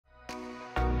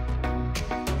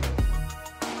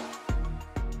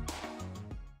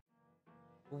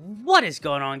What is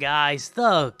going on, guys?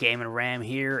 The Gaming Ram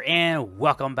here, and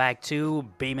welcome back to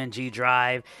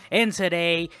beamng.drive. And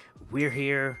today we're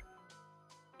here,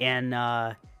 and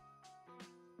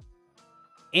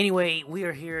we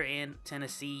are here in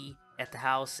Tennessee at the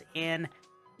house, and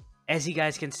as you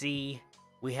guys can see,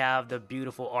 we have the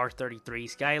beautiful R33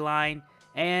 Skyline,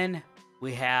 and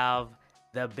we have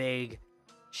the big.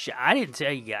 I didn't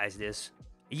tell you guys this.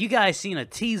 You guys seen a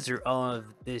teaser of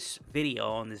this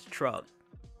video on this truck.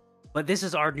 But this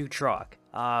is our new truck.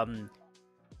 I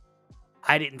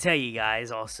didn't tell you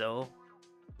guys also.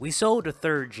 We sold the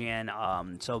 3rd gen.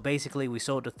 So basically we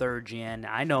sold the 3rd gen.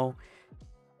 I know.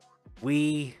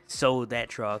 We sold that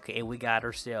truck and we got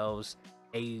ourselves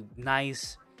a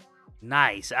nice,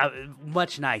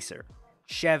 much nicer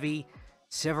Chevy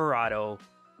Silverado.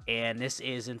 And this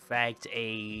is in fact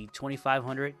a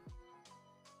 2500.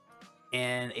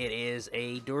 And it is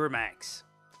a Duramax.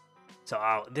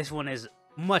 So this one is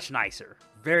much nicer,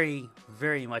 very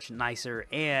much nicer,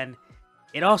 and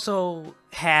it also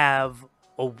have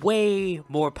a way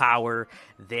more power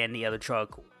than the other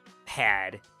truck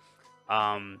had.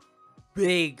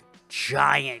 Big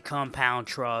giant compound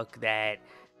truck that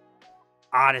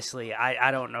honestly I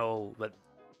don't know, but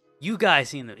you guys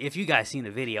seen the if you guys seen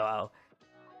the video,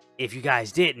 if you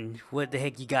guys didn't, what the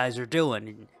heck you guys are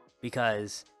doing,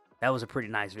 because that was a pretty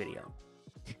nice video.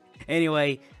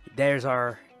 Anyway, there's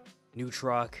our new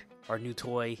truck, our new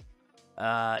toy,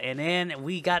 and then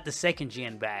we got the 2nd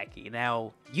gen back.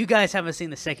 Now, you guys haven't seen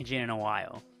the 2nd gen in a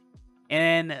while,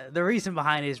 and the reason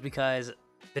behind it is because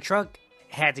the truck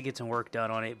had to get some work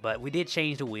done on it, but we did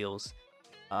change the wheels,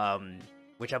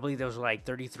 which I believe those were like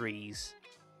 33s,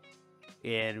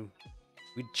 and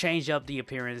we changed up the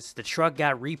appearance. The truck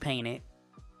got repainted,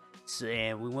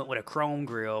 and we went with a chrome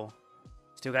grille,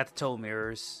 still got the tow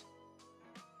mirrors.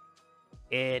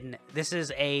 And this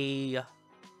is a,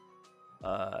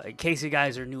 in case you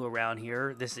guys are new around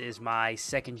here, this is my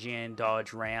 2nd gen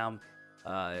Dodge Ram.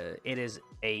 It is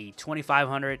a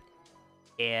 2500,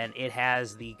 and it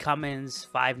has the Cummins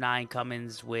 5.9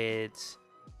 Cummins with,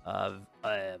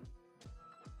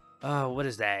 what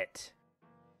is that?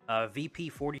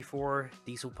 VP44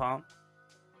 diesel pump,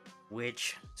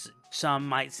 which some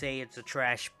might say it's a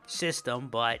trash system,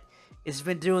 but it's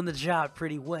been doing the job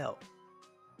pretty well.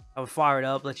 I'll fire it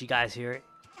up, let you guys hear it.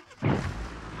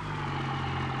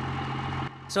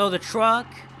 So the truck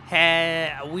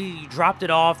we dropped it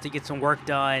off to get some work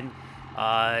done.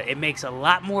 It makes a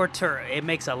lot more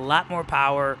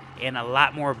power and a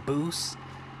lot more boost.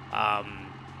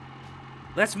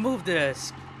 Let's move the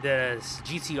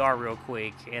GTR real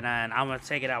quick, and then I'm gonna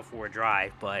take it out for a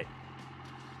drive, but.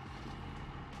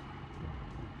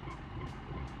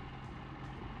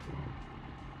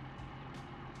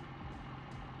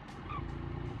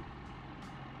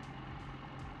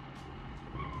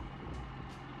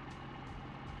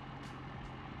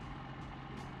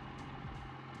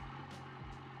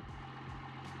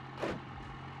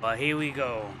 But here we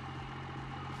go.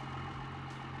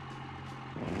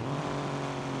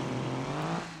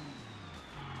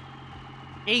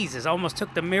 Jesus, I almost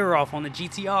took the mirror off on the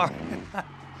GTR.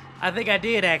 I think I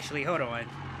did actually. Hold on.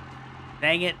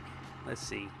 Dang it. Let's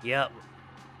see. Yep.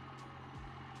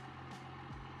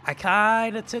 I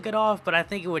kind of took it off, but I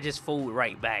think it would just fold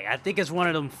right back. I think it's one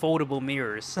of them foldable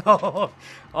mirrors. So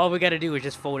all we got to do is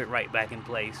just fold it right back in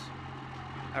place.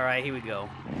 All right, here we go.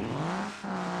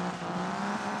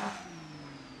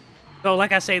 So,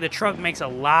 like I say, the truck makes a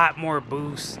lot more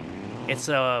boost. It's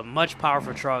a much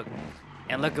powerful truck.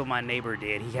 And look what my neighbor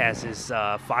did. He has his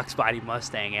Fox Body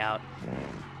Mustang out.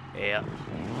 Yeah.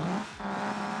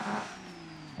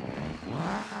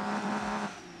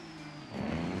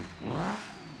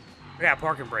 We got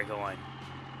parking brake on.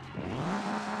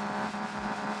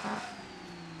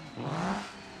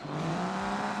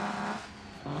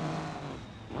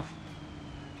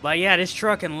 But yeah, this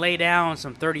truck can lay down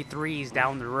some 33s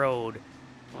down the road,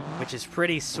 which is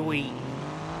pretty sweet,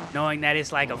 knowing that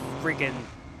it's like a freaking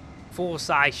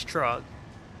full-size truck.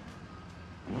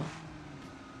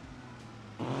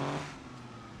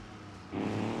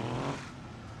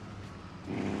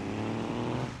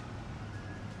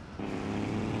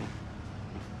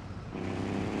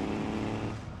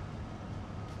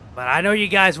 But I know you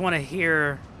guys want to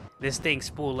hear this thing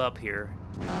spool up here.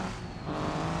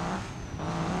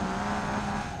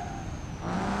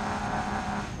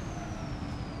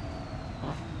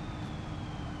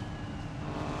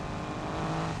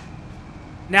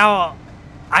 Now,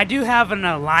 I do have an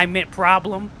alignment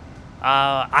problem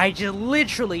I just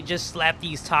literally just slapped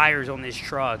these tires on this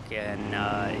truck, and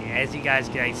as you guys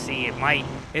can see,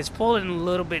 it's pulling a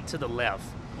little bit to the left.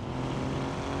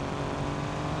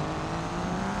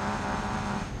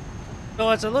 So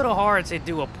it's a little hard to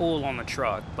do a pull on the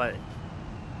truck, but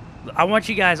I want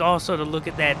you guys also to look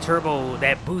at that turbo,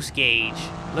 that boost gauge.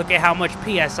 Look at how much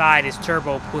PSI this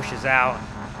turbo pushes out.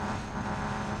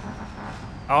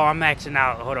 Oh, I'm maxing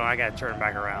out. Hold on, I gotta turn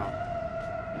back around.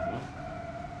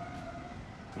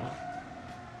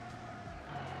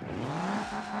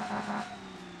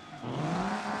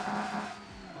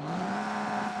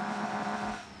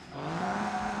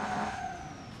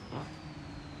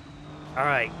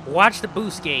 Alright, watch the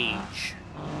boost gauge.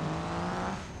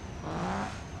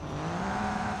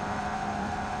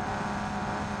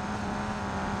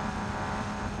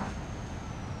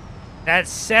 That's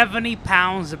 70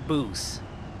 pounds of boost.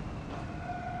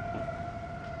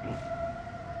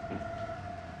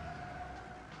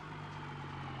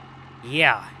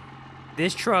 Yeah,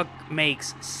 this truck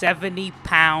makes 70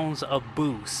 pounds of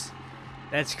boost.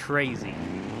 That's crazy.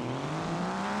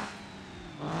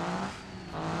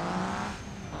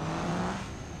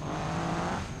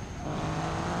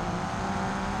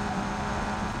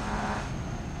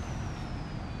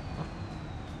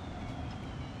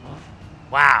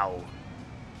 Wow.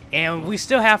 And we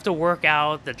still have to work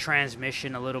out the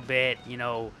transmission a little bit, you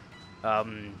know.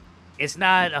 It's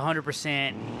not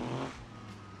 100%,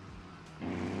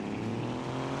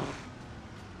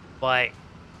 but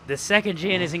the second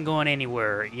gen isn't going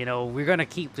anywhere. You know, we're gonna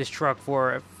keep this truck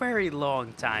for a very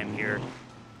long time here,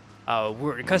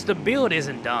 because the build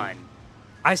isn't done.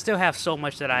 I still have so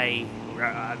much that I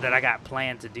got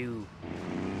planned to do,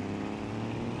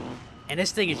 and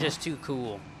this thing is just too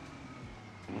cool.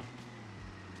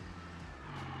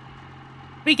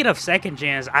 Speaking of second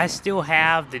gens, I still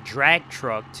have the drag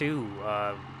truck too.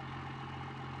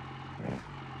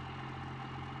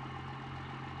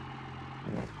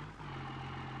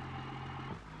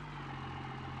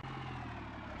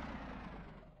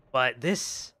 But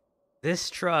this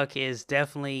truck is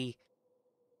definitely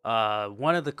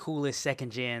one of the coolest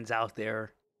second gens out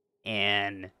there,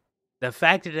 and the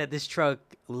fact that this truck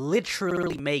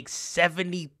literally makes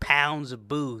 70 pounds of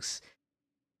boost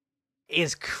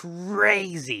is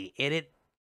crazy. And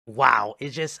wow,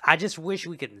 I just wish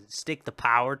we could stick the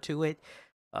power to it.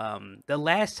 The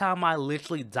last time I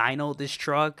literally dynoed this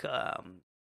truck,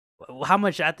 how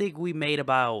much? I think we made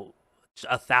about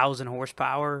 1,000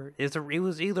 horsepower. It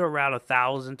was either around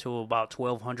 1,000 to about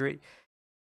 1,200.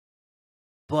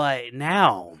 But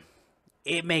now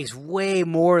it makes way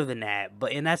more than that.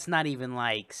 And that's not even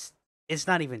like, it's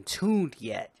not even tuned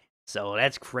yet. So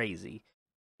that's crazy.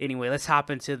 Anyway, let's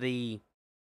hop into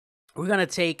we're going to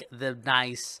take the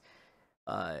nice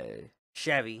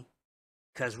Chevy,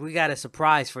 because we got a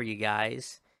surprise for you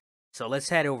guys. So let's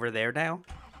head over there now.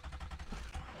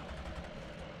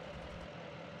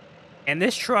 And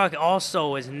this truck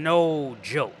also is no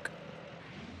joke.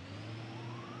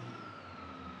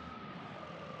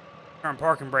 Turn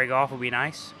park and brake off would be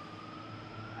nice.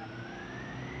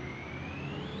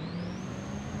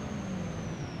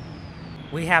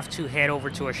 We have to head over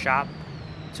to a shop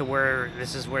to where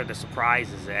this is where the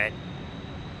surprise is at.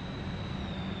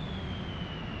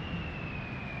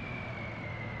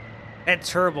 That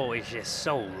turbo is just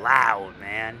so loud,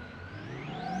 man.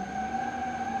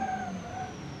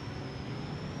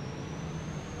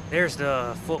 There's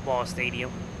the football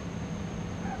stadium.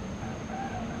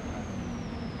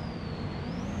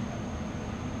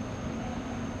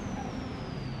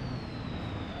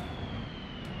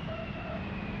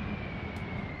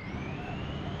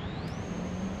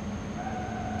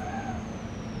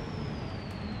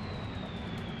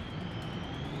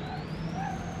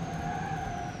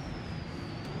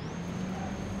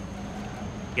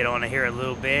 Get on here a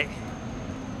little bit.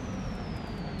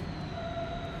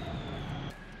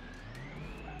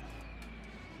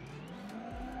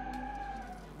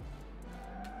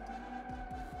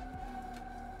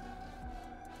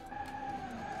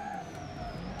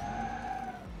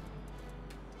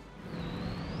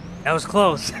 That was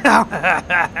close.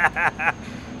 That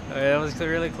was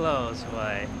really close,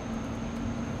 but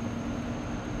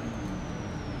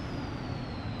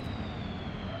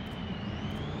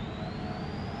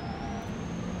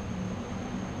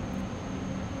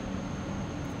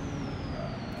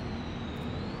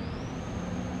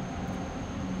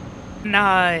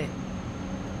nah,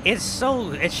 it's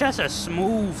just a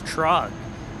smooth truck.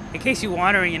 In case you're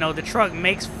wondering, you know, the truck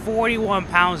makes 41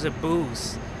 pounds of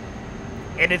boost.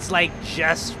 And it's like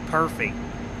just perfect.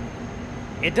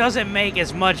 It doesn't make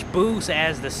as much boost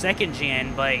as the second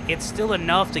gen, but it's still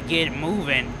enough to get it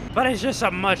moving. But it's just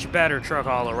a much better truck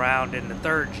all around than the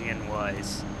third gen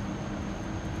was.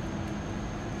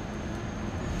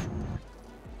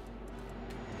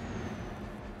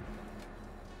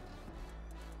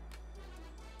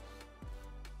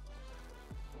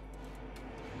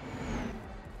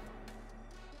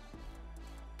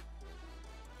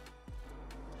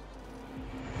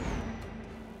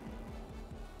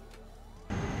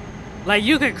 Like,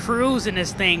 you could cruise in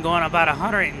this thing going about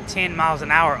 110 miles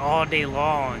an hour all day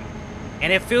long,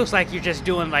 and it feels like you're just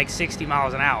doing like 60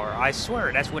 miles an hour. I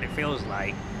swear, that's what it feels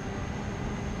like.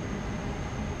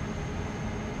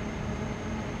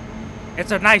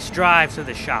 It's a nice drive to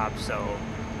the shop, so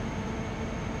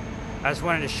I just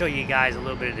wanted to show you guys a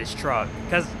little bit of this truck,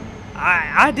 because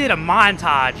I did a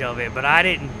montage of it, but I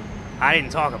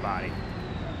didn't talk about it.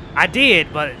 I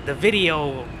did, but the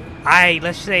video,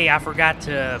 let's say I forgot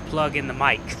to plug in the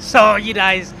mic, so you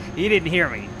didn't hear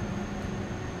me.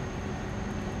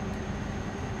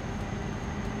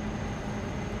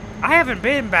 I haven't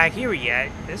been back here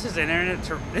yet. This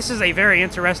is a very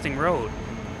interesting road.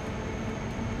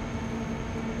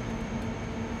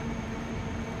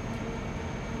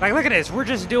 Like, look at this. We're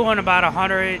just doing about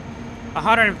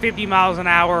 150 miles an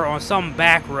hour on some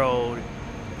back road,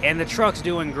 and the truck's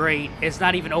doing great. It's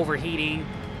not even overheating.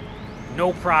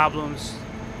 No problems.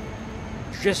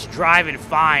 Just driving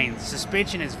fine.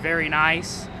 Suspension is very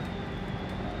nice.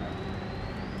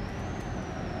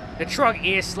 The truck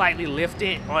is slightly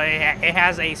lifted, or it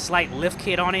has a slight lift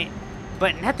kit on it,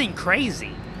 but nothing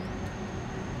crazy.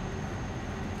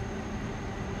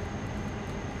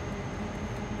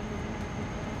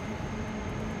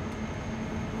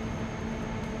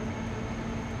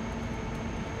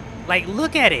 Like,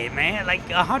 look at it, man. Like,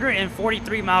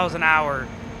 143 miles an hour.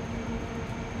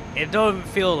 It doesn't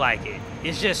feel like it.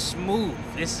 It's just smooth.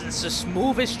 It's the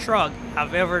smoothest truck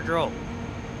I've ever drove.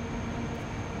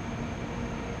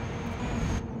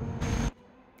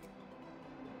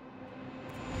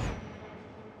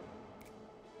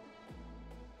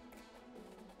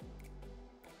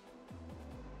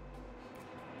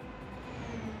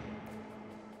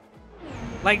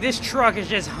 Like, this truck is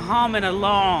just humming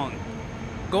along,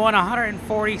 going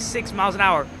 146 miles an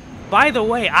hour. By the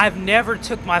way, I've never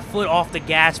took my foot off the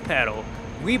gas pedal.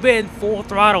 We've been full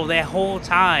throttle that whole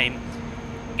time,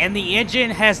 and the engine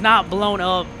has not blown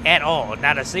up at all.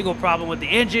 Not a single problem with the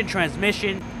engine,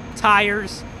 transmission,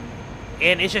 tires,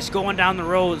 and it's just going down the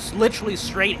road literally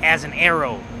straight as an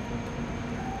arrow.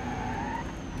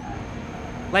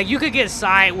 Like, you could get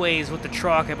sideways with the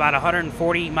truck about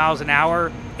 140 miles an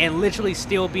hour and literally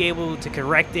still be able to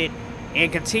correct it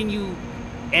and continue,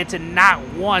 and to not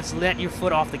once let your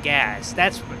foot off the gas.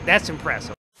 That's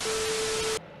impressive.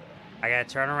 I gotta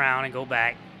turn around and go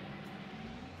back.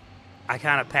 I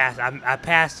kind of passed. I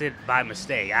passed it by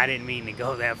mistake. I didn't mean to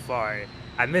go that far.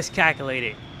 I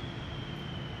miscalculated.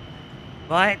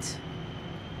 But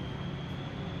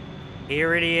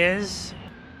here it is.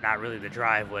 Not really the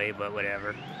driveway, but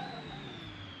whatever.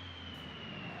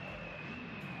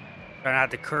 Try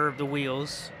not to curve the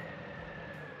wheels.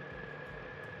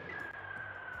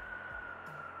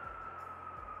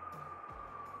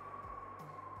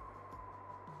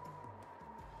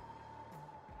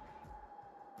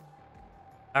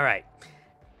 All right.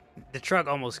 The truck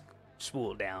almost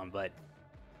spooled down, but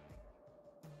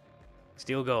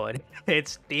still going.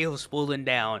 It's still spooling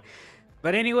down.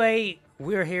 But anyway,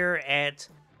 we're here at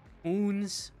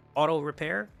Moon's Auto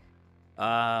Repair.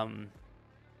 By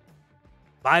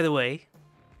the way,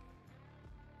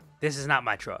 this is not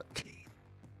my truck.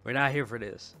 We're not here for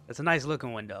this. It's a nice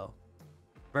looking one though.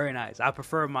 Very nice. I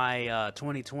prefer my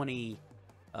 2020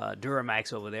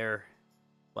 Duramax over there,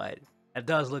 but it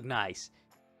does look nice.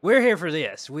 We're here for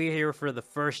this. We're here for the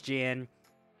first gen.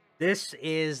 This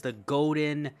is the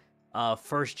golden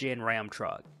first gen Ram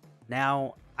truck.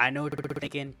 Now, I know what you're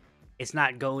thinking. It's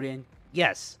not golden.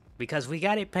 Yes, because we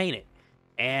got it painted.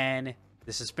 And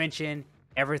the suspension,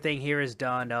 everything here is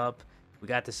done up. We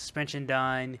got the suspension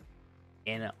done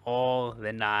in all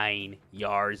the 9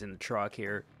 yards in the truck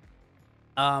here.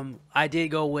 I did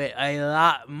go with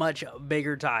a much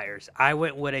bigger tires. I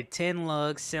went with a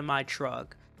 10-lug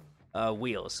semi-truck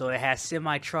wheels. So it has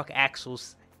semi-truck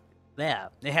axles. Yeah,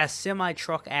 it has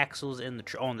semi-truck axles in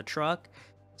on the truck.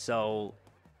 So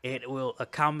it will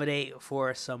accommodate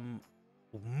for some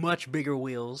much bigger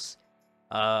wheels.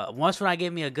 Once when I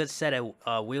get me a good set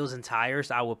of wheels and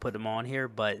tires, I will put them on here.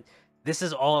 But this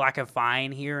is all I can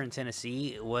find here in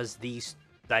Tennessee was these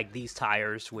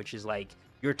tires, which is like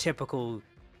your typical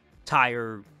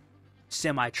tire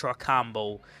semi-truck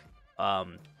combo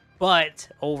But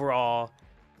overall,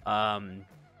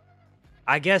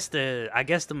 I guess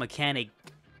the mechanic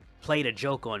played a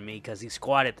joke on me because he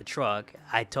squatted the truck.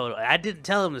 I didn't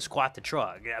tell him to squat the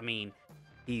truck. I mean,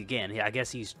 I guess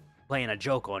he's playing a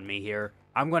joke on me here.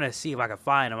 I'm gonna see if I can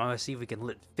find him. I'm gonna see if we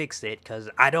can fix it because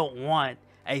I don't want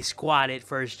a squatted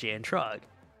first gen truck.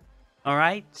 All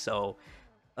right, so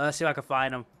let's see if I can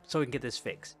find him so we can get this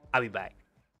fixed. I'll be back.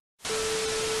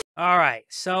 All right,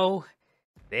 so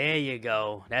there you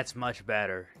go. That's much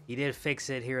better. He did fix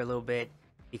it here a little bit.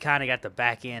 He kind of got the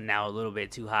back end now a little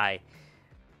bit too high.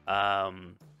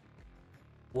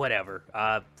 Whatever.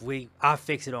 I'll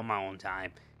fix it on my own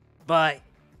time. But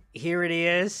here it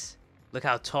is. Look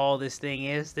how tall this thing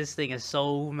is. This thing is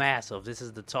so massive. This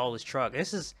is the tallest truck.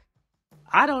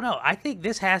 I don't know. I think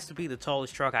this has to be the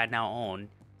tallest truck I now own.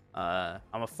 I'm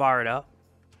gonna fire it up.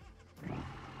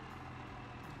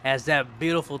 Has that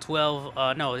beautiful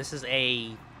 12, no, this is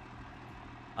a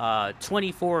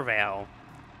 24 valve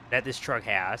that this truck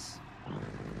has.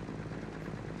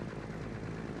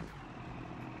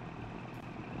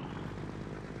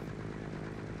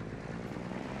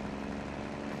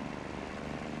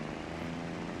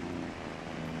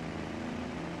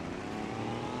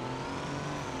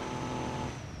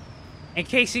 In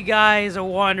case you guys are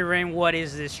wondering, what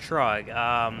is this truck?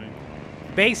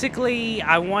 Basically,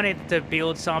 I wanted to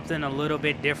build something a little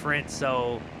bit different,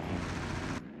 so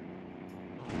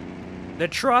the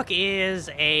truck is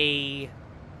a...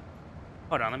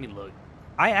 Hold on, let me look.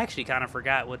 I actually kind of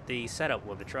forgot what the setup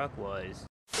of the truck was.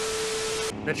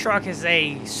 The truck is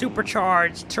a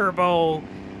supercharged turbo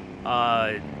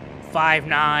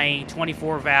 5.9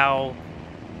 24 valve.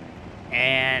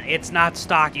 And it's not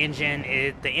stock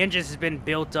engine. The engine has been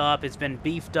built up. It's been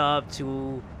beefed up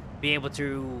to be able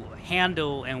to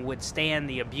handle and withstand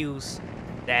the abuse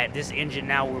that this engine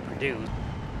now will produce.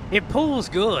 It pulls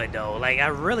good though. Like, I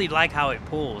really like how it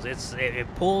pulls. It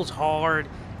pulls hard,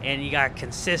 and you got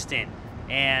consistent.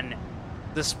 And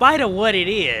despite of what it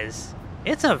is,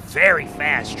 it's a very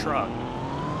fast truck.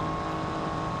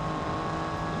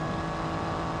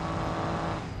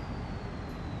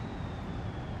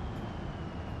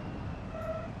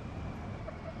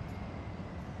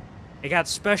 It got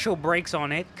special brakes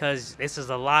on it because this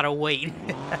is a lot of weight.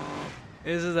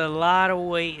 This is a lot of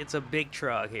weight. It's a big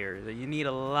truck here. So you need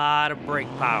a lot of brake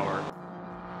power.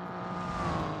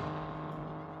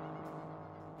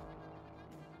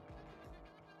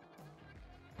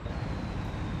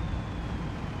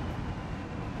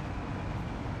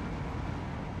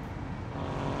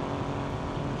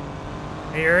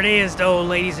 Here it is though,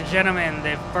 ladies and gentlemen,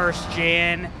 the first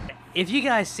gen. If you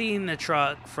guys seen the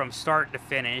truck from start to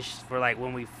finish, for like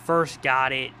when we first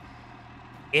got it,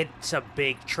 it's a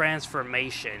big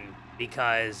transformation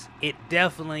because it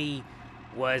definitely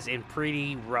was in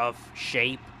pretty rough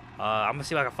shape. I'm gonna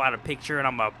see if I can find a picture and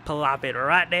I'm gonna plop it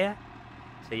right there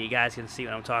so you guys can see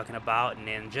what I'm talking about. And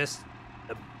then just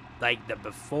the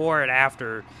before and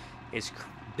after is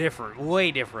different,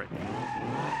 way different.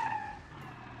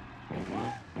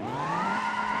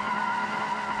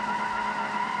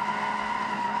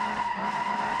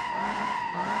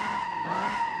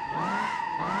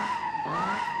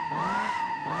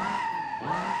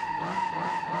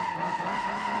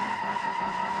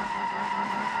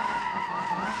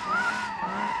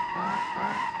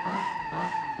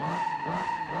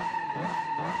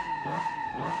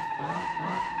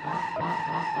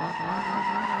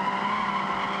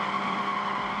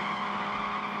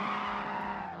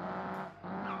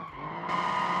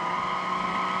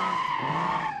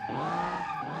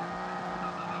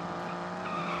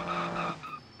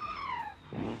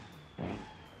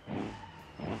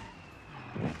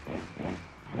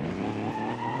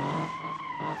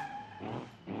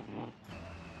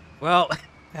 Well,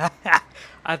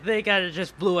 I think I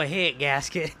just blew a head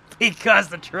gasket because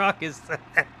the truck is...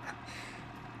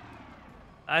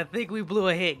 I think we blew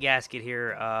a head gasket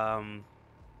here.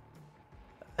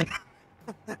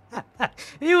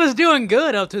 He was doing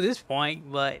good up to this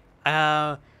point, but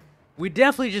we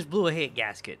definitely just blew a head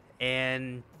gasket.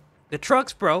 And the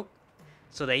truck's broke,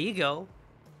 so there you go.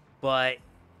 But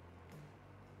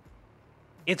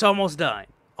it's almost done.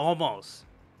 Almost.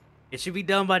 It should be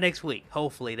done by next week.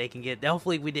 Hopefully they can get...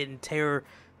 Hopefully we didn't tear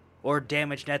or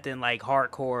damage nothing like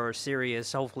hardcore or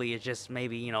serious. Hopefully it's just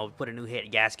maybe, you know, put a new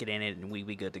head gasket in it and we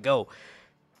be good to go.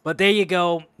 But there you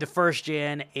go. The first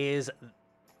gen is...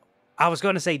 I was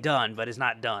going to say done, but it's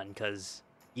not done because,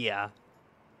 yeah.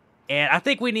 And I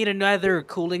think we need another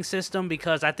cooling system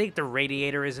because I think the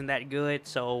radiator isn't that good.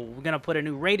 So we're going to put a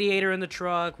new radiator in the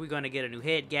truck. We're going to get a new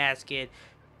head gasket.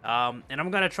 And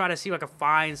I'm going to try to see if I can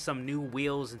find some new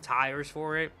wheels and tires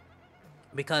for it.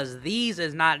 because these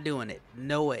is not doing it.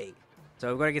 No way. So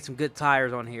we're going to get some good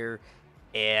tires on here,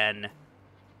 and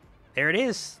there it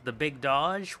is. The big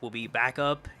Dodge will be back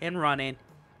up and running,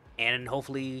 and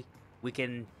hopefully we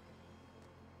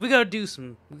gotta do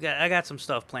some, I got some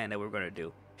stuff planned that we're going to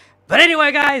do. But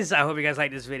anyway, guys, I hope you guys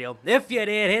liked this video. If you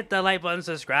did, hit the like button,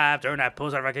 subscribe, turn that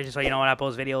post notification so you know when I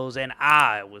post videos, and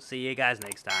I will see you guys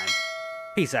next time.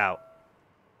 Peace out.